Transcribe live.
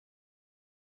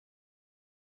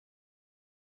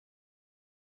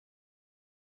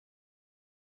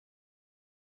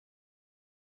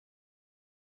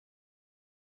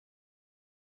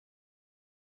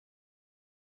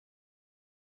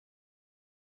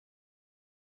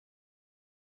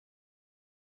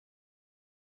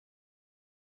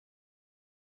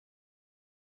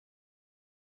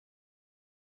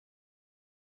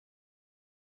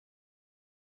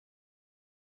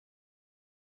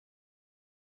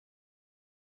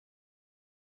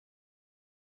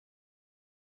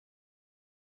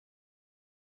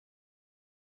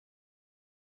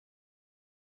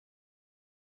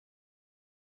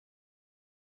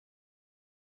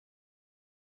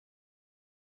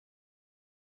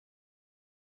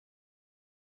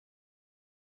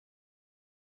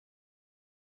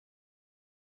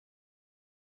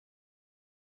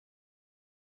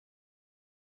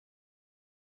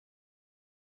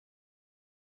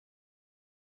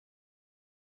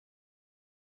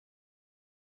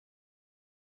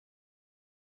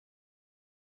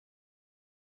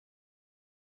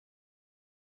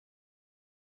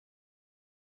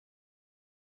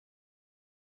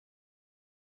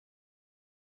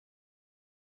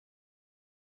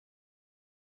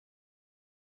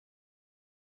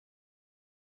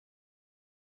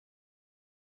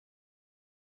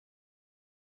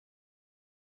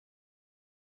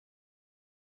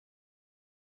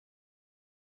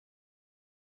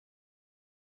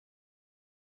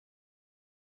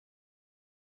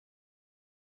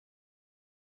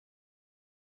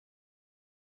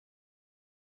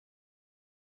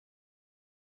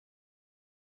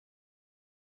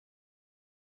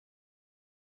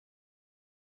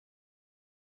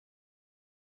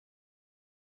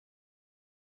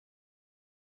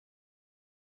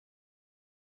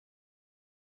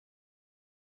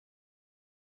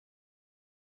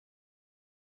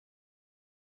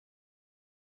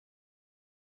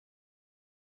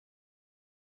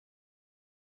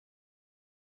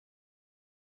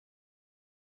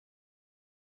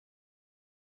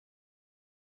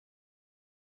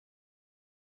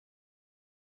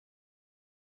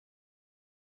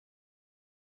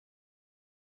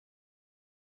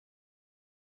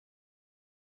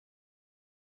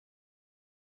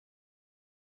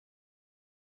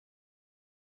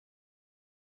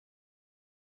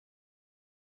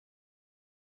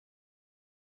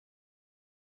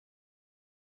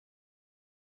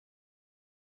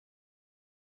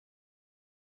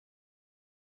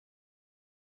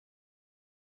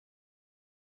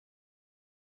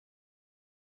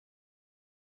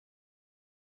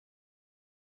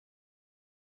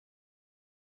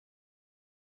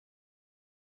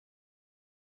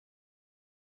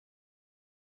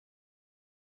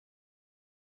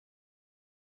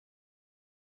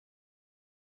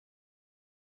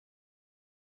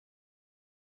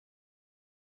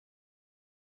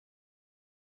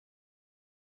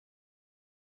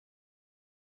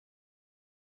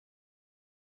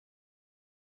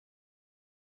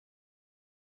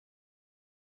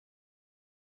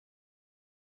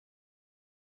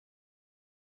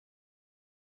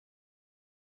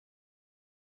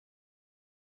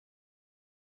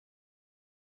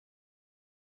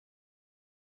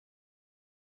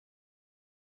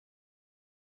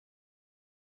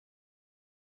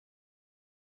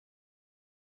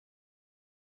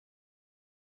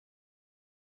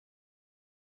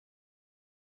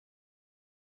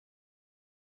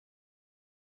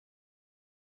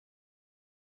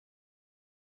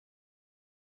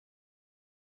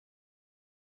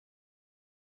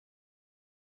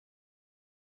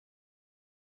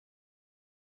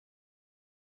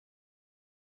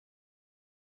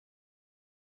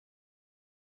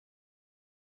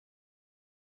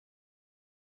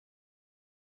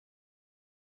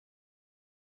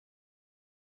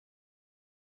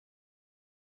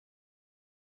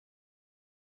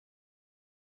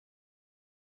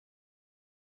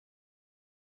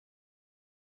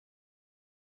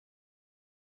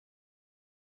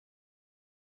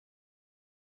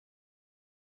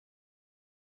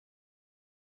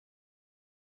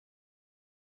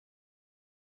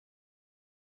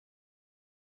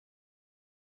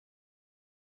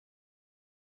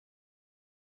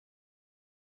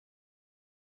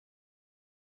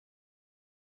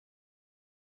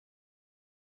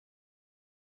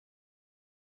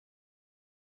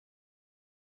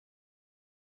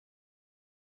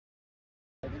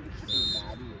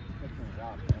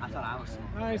thought I was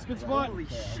smoking. Nice, good spot. Holy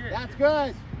shit. That's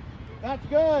good. That's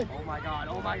good. Oh my god,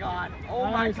 oh my god, oh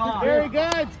Nice, my god. Very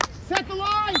good. Set the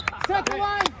line. Set the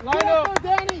line. Line Get up. up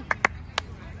there, Danny.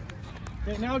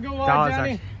 Okay, now go That wide, was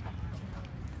Danny. actually-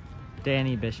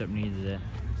 Danny Bishop needed it.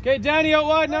 Okay, Danny out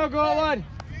wide, now go out wide.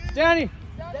 Danny.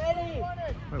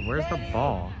 Wait, where's the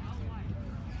ball?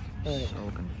 So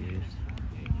confused.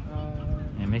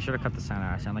 And make sure to cut the sound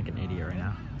out. I sound like an idiot right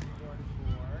now.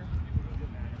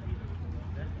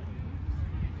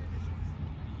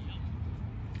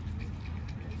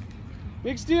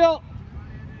 Big steal.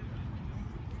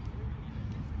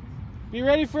 Be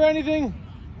ready for anything.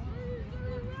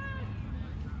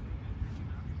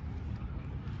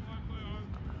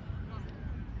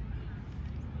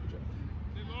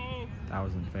 That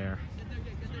wasn't fair.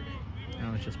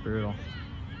 That was just brutal.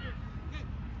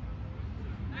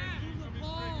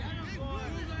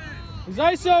 He's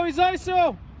ISO, he's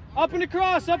ISO. Up and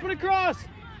across, up and across.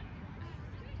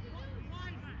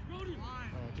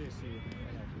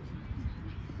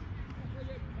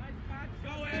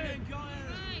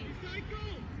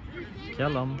 Kill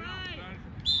him.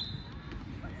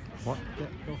 What?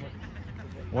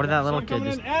 What did that little kid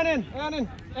just... Annan.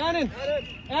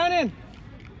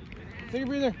 Take a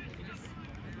breather.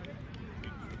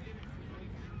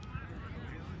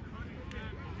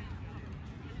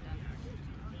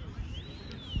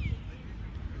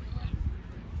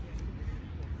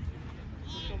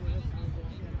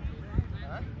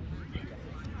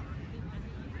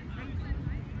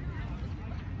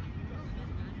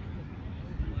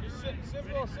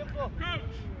 Simple. Coach!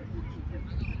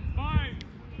 Fine!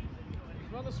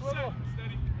 Run the swivel.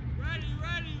 Steady. Ready,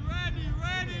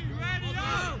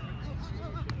 go!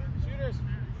 Shooters.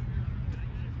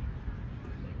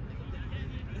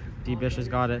 D-Bish has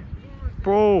got it.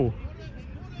 Bro!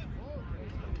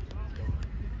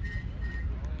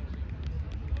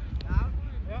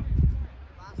 Yep.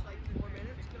 Last like 4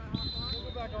 minutes. Can I hop on? We'll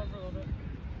go back on for a little bit.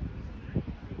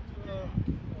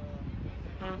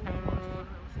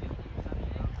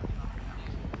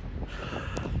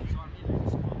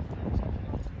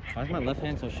 Why is my left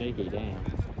hand so shaky? Damn.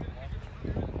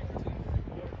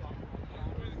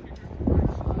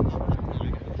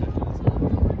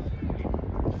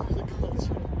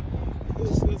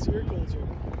 That's your culture.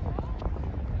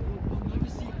 We'll never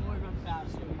see a boy run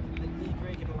fast, so we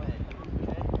break it away.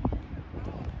 Okay?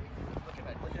 Look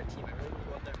at our team. I really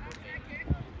want to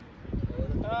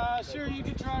go out there. Sure, you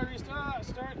can try restart.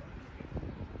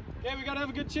 Okay, we gotta have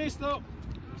a good chase though.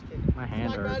 My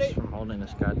hand hurts from holding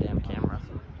this goddamn camera.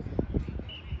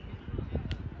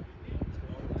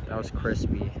 That was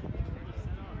crispy. Give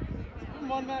him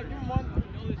one, Matt. Give him one.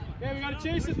 Okay, we gotta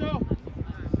chase it though.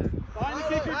 Behind the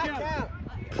kicker cap.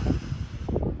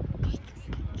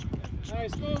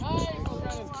 Nice. Go.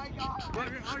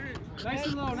 Nice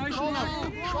and low. Nice and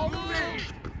low.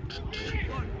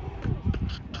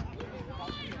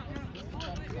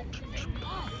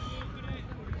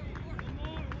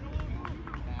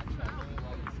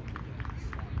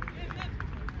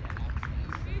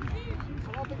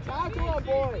 Tackle on,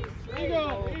 boys. There you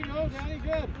go, Danny.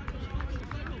 Good.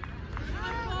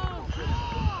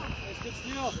 Nice, good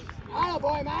steal. Atta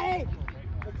boy, Matty.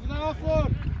 Look for the offload.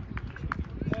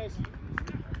 Nice.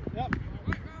 Yep.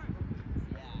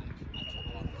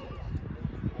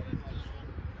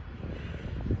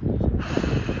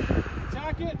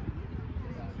 Attack it.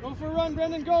 Go for a run,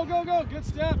 Brendan. Go. Good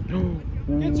step.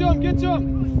 Get to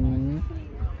him.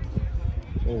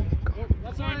 Oh, God.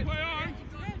 That's all right.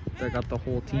 I got the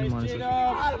whole team Nice, on his...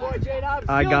 Atta boy, J-Dubs.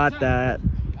 I got that.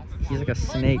 He's like a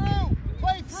snake.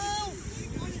 Play through.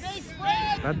 Stay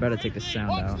spread. I'd better take the sound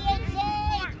Watch out. the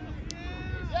outside.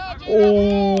 Yeah,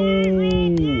 Oh!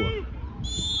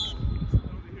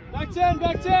 Back 10.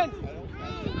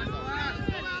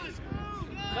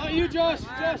 Not you, Josh.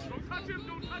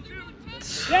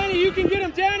 Danny, you can get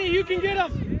him.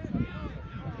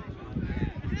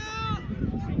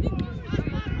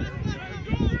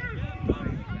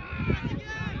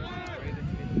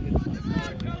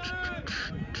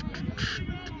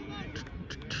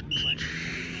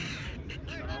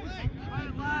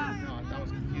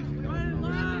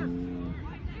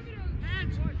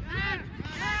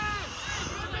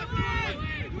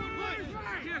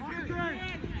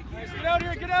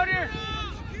 Get out here.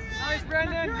 Nice,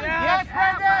 Brendan. Yes,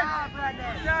 Brendan.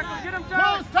 Tackle. Get him,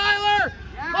 Close, Tyler.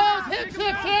 Close. Hips.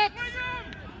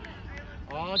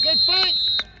 Oh, good fight.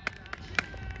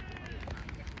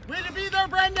 Way to be there,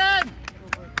 Brendan.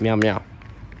 Meow.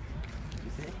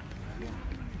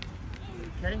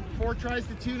 Okay, 4 tries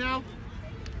to 2 now.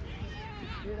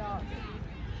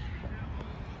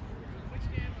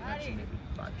 Actually, maybe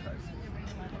 5 tries.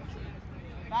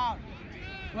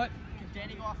 What? Can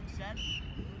Danny go off instead?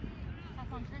 Off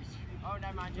on Chris? Oh,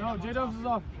 never mind. No, J-Dubs is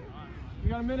off. We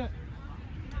got a minute.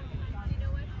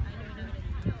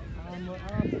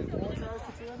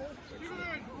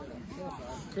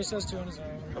 Chris has 2 on his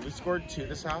own. Have we scored 2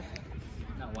 this half?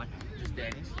 No, one. Just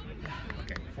Danny's?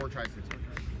 Okay, 4 tries to 2.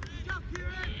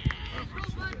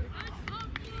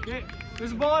 Okay,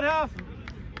 there's a ball at half.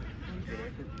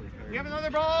 We have another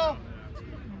ball!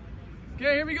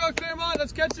 Okay, here we go, Claremont.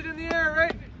 Let's catch it in the air,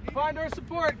 right? Find our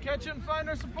support. Catch it and find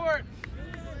our support.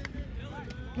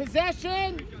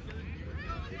 Possession!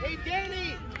 Hey,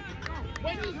 Danny!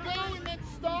 When you go and then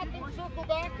stop and circle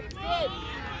back, that's good.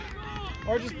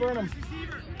 Or just burn them.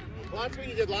 Well, that's what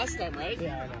you did last time, right?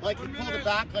 Yeah, I know. Like, he pulled it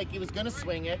back like he was going to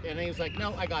swing it, and then he was like,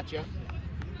 no, I got you.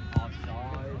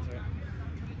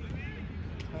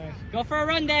 Go for a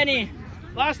run, Danny.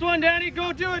 Last one, Danny.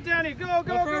 Go do it, Danny. Go,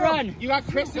 go, Go for a run. You got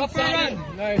Chris Go for a inside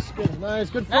run. Nice,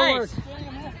 good forward. Nice.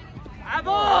 Ah,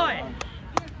 boy.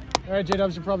 All right,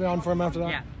 J-Dubs, you're probably on for him after that.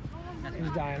 Yeah.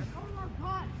 He's dying.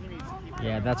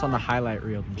 Yeah, that's on the highlight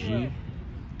reel. G.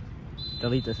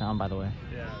 Delete the sound, by the way.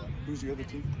 Who's the other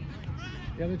team?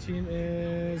 The other team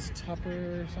is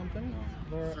Tupper something.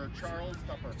 Or Sir Charles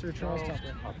Tupper. Sir Charles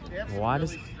Tupper. They have some Why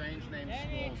really does- strange named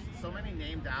schools. So many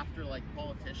named after, like,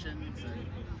 politicians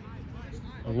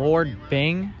and... Lord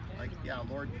Bing. Like, yeah,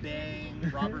 Lord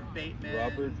Bing, Robert Bateman.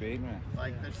 Robert Bateman.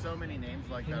 Like, there's so many names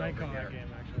like He that might over call here. that game,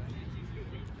 actually.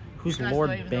 Who's You guys Lord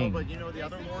don't even Bing? Know, but you know the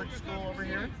other Lord school over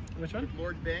here? Which one?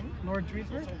 Lord Bing. Lord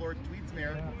Tweedsmere? Also Lord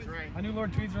Tweedsmere. Yeah. That's right. I knew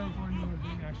Lord Tweedsmere before I knew Lord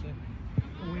Bing, actually.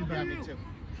 Way Yeah, back. me too.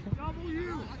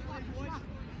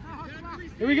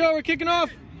 Here we go, we're kicking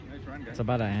off. It's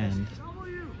about to end.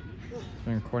 It's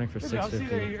been recording for I'll see that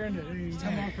 6:50. you earned it. You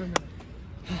come off for a minute.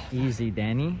 Easy,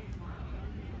 Danny.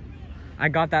 I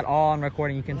got that all on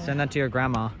recording. You can send that to your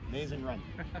grandma. Amazing run.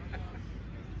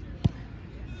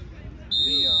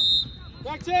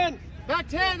 Back 10. Back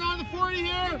 10 on the 40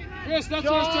 here. Chris, that's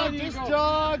what I was Jog, telling you to just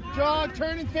go. jog,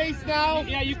 turn and face now.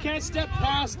 Yeah, you can't step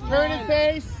past the Turn line. and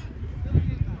face.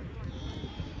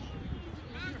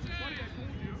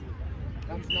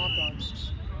 That's knock on.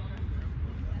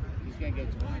 He's gonna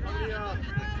get to it.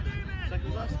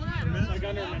 Seconds left. Like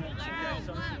under a minute.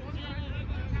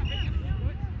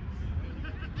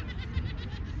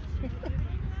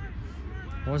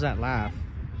 What was that laugh?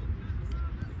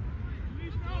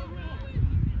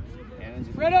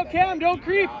 Spread out, Cam. Don't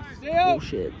creep. Stay out.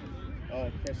 Bullshit. Oh,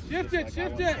 Chris is Shift just it, like, shift I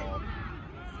want it. ball.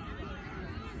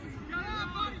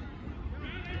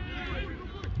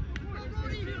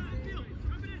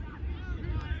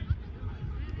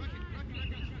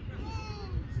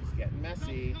 This is getting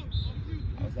messy.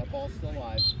 How's that ball still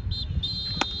alive?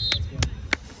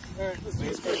 All right, let's do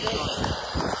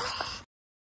this.